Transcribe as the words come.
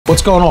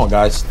What's going on,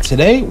 guys?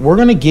 Today we're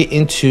going to get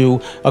into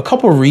a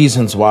couple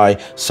reasons why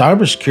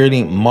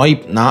cybersecurity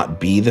might not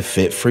be the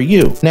fit for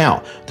you.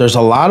 Now, there's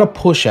a lot of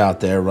push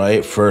out there,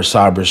 right, for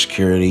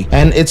cybersecurity,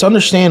 and it's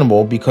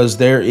understandable because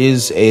there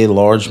is a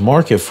large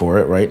market for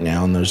it right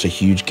now, and there's a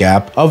huge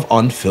gap of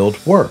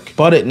unfilled work.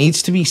 But it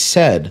needs to be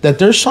said that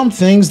there's some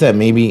things that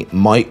maybe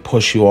might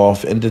push you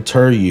off and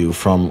deter you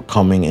from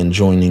coming and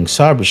joining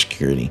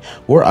cybersecurity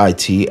or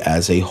IT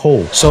as a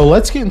whole. So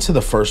let's get into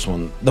the first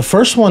one. The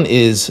first one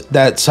is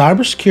that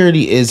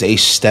cybersecurity is a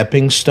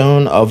stepping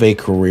stone of a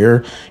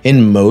career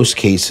in most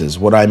cases.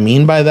 What I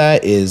mean by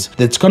that is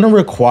it's going to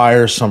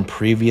require some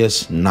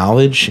previous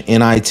knowledge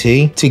in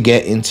IT to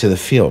get into the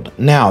field.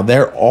 Now,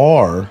 there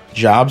are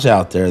jobs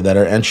out there that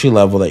are entry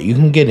level that you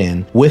can get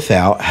in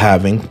without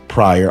having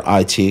prior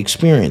IT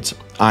experience.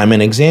 I'm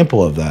an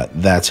example of that.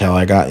 That's how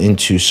I got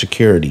into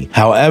security.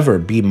 However,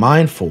 be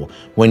mindful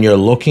when you're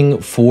looking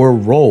for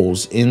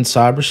roles in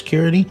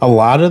cybersecurity, a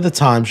lot of the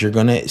times you're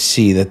going to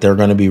see that they're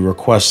going to be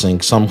requesting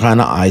some kind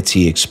of IT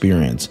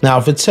experience. Now,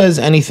 if it says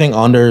anything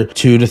under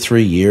 2 to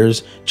 3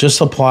 years,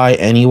 just apply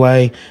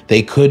anyway.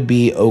 They could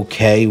be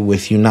okay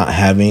with you not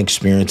having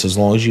experience as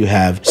long as you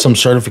have some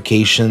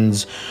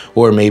certifications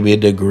or maybe a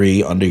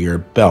degree under your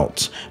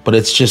belt. But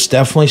it's just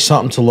definitely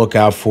something to look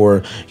out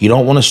for. You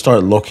don't want to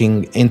start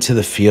looking into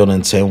the field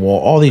and saying, well,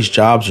 all these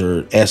jobs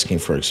are asking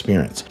for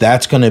experience.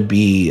 That's going to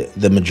be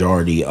the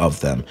majority of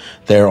them.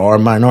 There are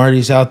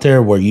minorities out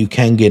there where you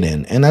can get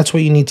in, and that's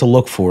what you need to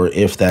look for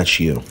if that's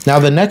you. Now,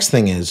 the next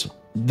thing is,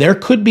 there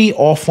could be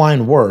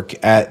offline work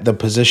at the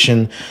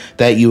position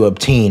that you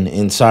obtain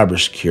in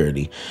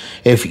cybersecurity.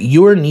 If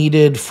you are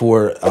needed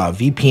for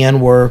VPN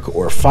work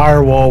or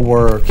firewall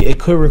work, it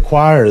could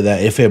require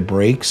that if it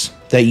breaks,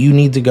 that you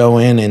need to go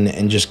in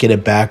and just get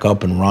it back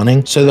up and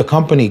running so the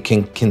company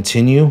can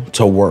continue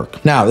to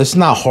work. Now, this is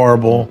not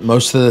horrible.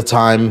 Most of the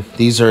time,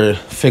 these are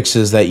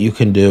fixes that you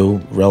can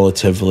do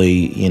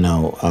relatively,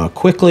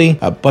 quickly,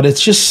 but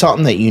it's just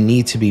something that you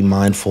need to be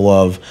mindful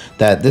of,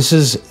 that this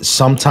is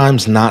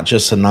sometimes not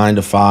just a 9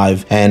 to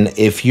 5. And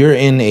if you're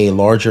in a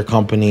larger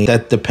company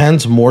that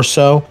depends more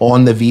so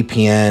on the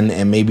VPN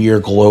and maybe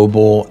you're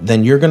global,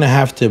 then you're going to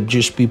have to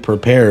just be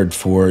prepared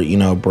for,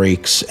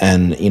 breaks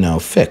and,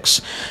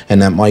 fix.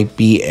 And that might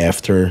be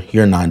after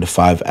your 9 to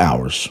 5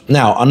 hours.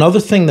 Now,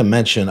 another thing to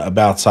mention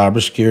about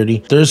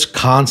cybersecurity, there's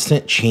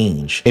constant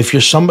change. If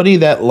you're somebody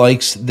that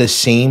likes the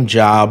same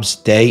jobs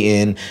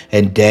day in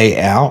and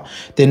day out,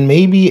 then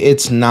maybe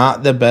it's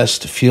not the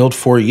best field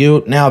for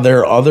you. Now, there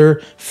are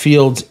other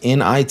fields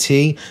in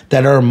IT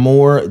that are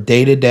more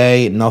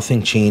day-to-day,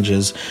 nothing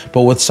changes.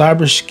 But with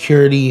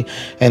cybersecurity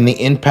and the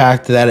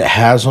impact that it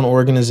has on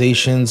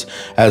organizations,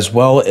 as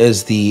well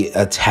as the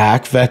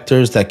attack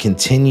vectors that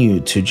continue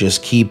to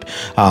just keep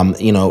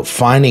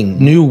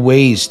finding new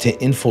ways to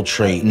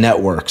infiltrate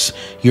networks,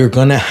 you're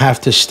going to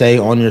have to stay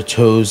on your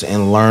toes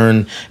and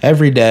learn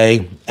every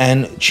day.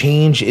 And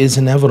change is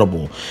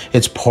inevitable.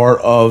 It's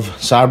part of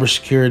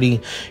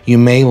cybersecurity. You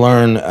may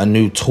learn a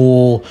new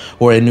tool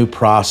or a new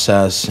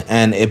process,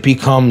 and it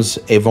becomes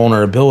a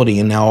vulnerability.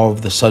 And now all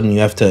of a sudden you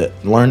have to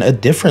learn a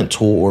different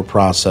tool or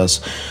process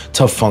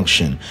to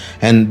function.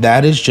 And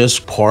that is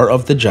just part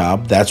of the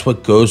job. That's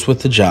what goes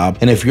with the job.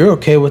 And if you're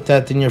okay with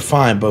that, then you're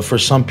fine. But for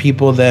some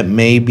people, that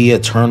may be a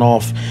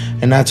turnoff,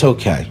 and that's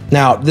okay.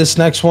 Now, this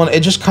next one, it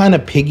just kind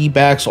of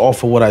piggybacks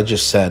off of what I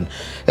just said.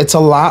 It's a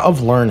lot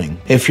of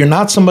learning. If you're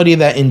not somebody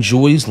that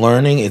enjoys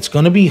learning, it's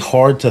going to be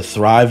hard to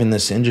thrive in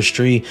this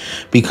industry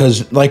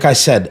because, like I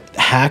said,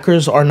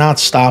 hackers are not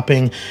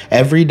stopping.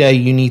 Every day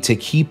you need to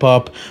keep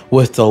up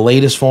with the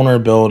latest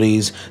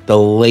vulnerabilities, the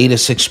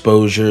latest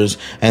exposures,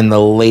 and the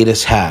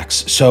latest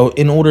hacks. So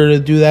in order to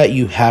do that,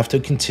 you have to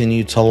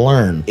continue to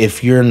learn.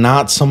 If you're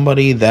not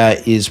somebody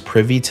that is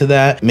privy to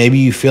that, maybe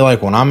you feel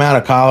like, when I'm out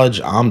of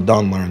college, I'm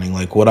done learning.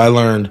 Like, what I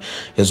learned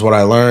is what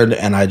I learned,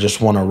 and I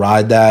just want to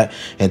ride that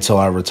until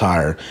I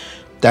retire.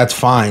 That's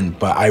fine,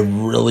 but I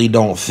really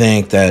don't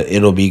think that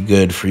it'll be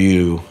good for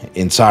you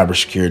in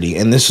cybersecurity.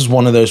 And this is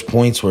one of those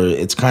points where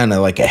it's kind of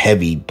like a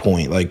heavy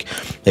point. Like,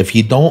 if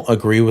you don't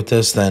agree with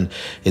this, then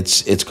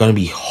it's going to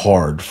be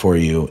hard for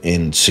you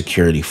in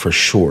security for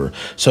sure.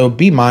 So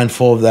be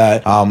mindful of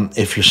that.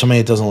 If you're somebody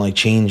that doesn't like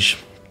change,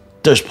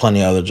 there's plenty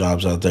of other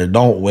jobs out there.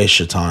 Don't waste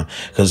your time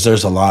because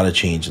there's a lot of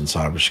change in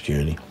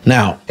cybersecurity.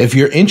 Now, if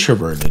you're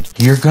introverted,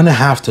 you're going to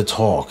have to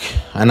talk.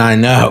 And I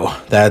know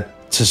that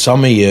to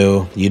some of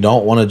you, you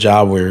don't want a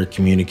job where you're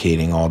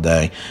communicating all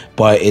day,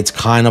 but it's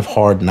kind of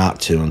hard not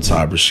to in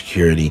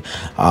cybersecurity.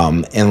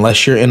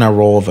 Unless you're in a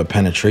role of a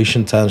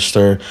penetration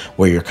tester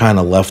where you're kind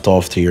of left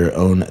off to your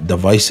own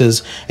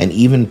devices. And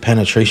even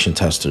penetration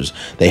testers,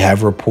 they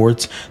have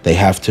reports. They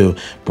have to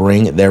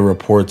bring their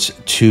reports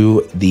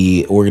to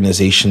the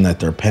organization that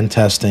they're pen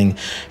testing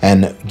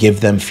and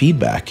give them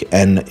feedback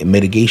and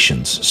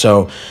mitigations.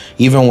 So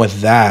even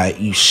with that,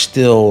 you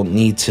still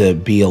need to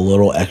be a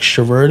little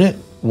extroverted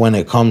when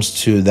it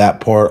comes to that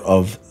part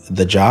of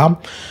the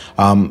job.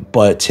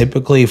 But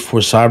typically for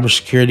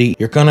cybersecurity,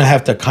 you're going to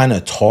have to kind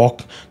of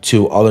talk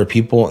to other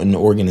people in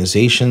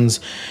organizations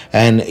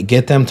and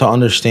get them to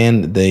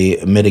understand the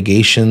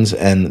mitigations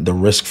and the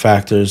risk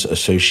factors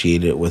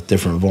associated with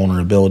different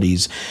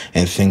vulnerabilities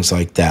and things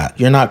like that.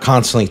 You're not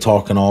constantly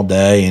talking all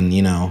day and,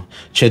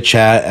 chit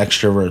chat,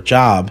 extrovert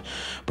job.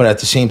 But at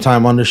the same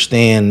time,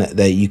 understand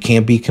that you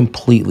can't be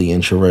completely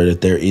introverted.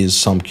 There is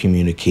some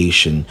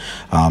communication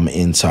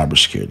in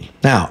cybersecurity.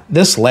 Now,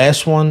 this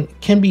last one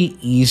can be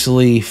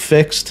easily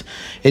fixed.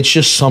 It's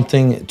just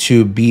something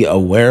to be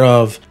aware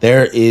of.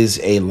 There is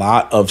a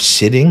lot of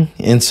sitting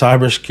in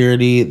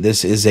cybersecurity.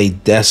 This is a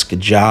desk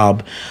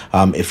job.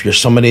 If you're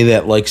somebody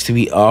that likes to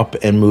be up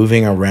and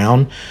moving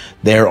around,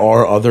 there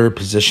are other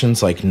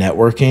positions like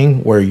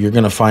networking where you're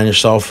going to find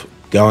yourself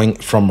going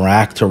from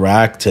rack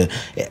to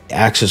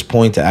access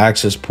point,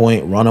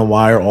 run a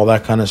wire, all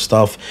that kind of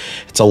stuff.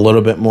 It's a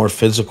little bit more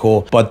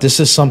physical, but this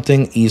is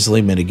something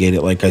easily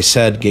mitigated. Like I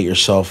said, get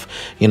yourself,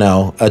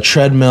 a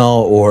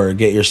treadmill or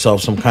get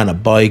yourself some kind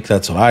of bike.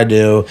 That's what I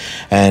do.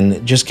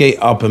 And just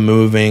get up and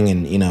moving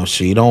and,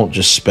 so you don't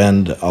just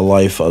spend a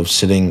life of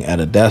sitting at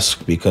a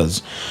desk,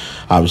 because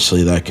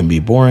obviously that can be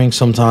boring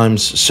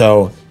sometimes.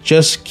 So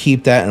just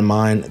keep that in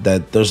mind,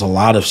 that there's a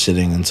lot of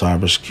sitting in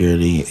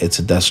cybersecurity. It's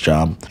a desk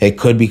job. It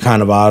could be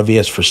kind of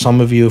obvious for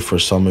some of you. For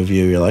some of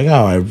you, you're like,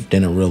 oh, I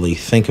didn't really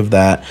think of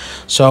that.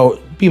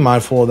 So be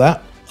mindful of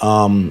that.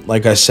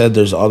 Like I said,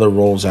 there's other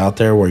roles out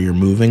there where you're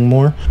moving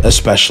more,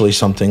 especially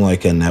something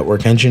like a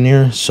network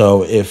engineer.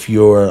 So if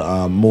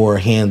you're more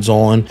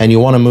hands-on and you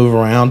want to move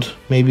around,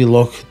 maybe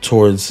look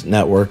towards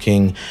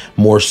networking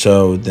more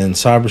so than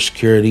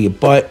cybersecurity.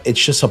 But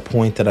it's just a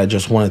point that I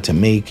just wanted to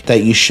make,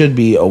 that you should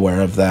be aware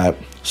of that.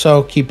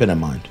 So keep it in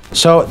mind.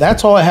 So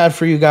that's all I had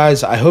for you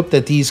guys. I hope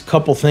that these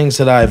couple things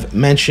that I've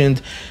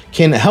mentioned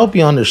can help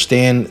you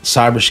understand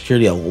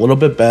cybersecurity a little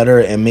bit better.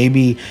 And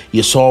maybe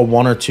you saw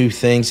one or two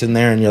things in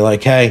there and you're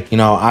like, hey,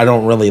 I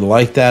don't really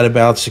like that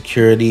about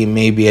security.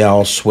 Maybe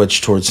I'll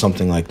switch towards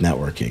something like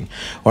networking.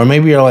 Or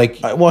maybe you're like,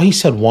 well, he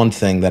said one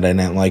thing that I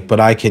didn't like,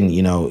 but I can,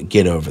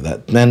 get over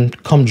that. Then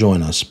come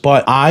join us.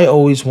 But I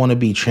always want to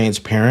be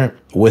transparent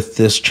with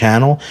this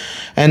channel,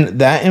 and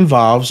that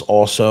involves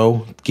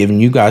also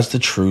giving you guys the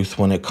truth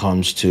when it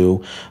comes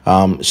to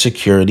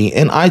security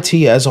and IT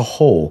as a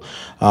whole,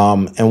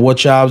 and what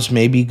jobs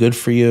may be good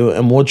for you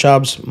and what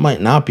jobs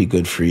might not be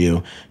good for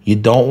you. You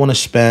don't want to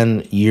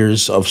spend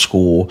years of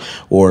school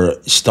or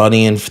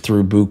studying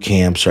through boot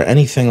camps or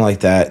anything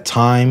like that.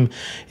 Time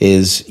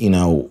is,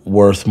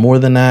 worth more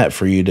than that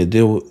for you to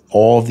do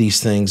all of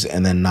these things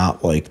and then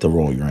not like the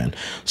role you're in.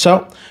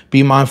 So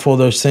be mindful of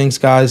those things,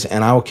 guys,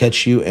 and I will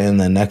catch you in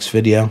the next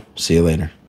video. See you later.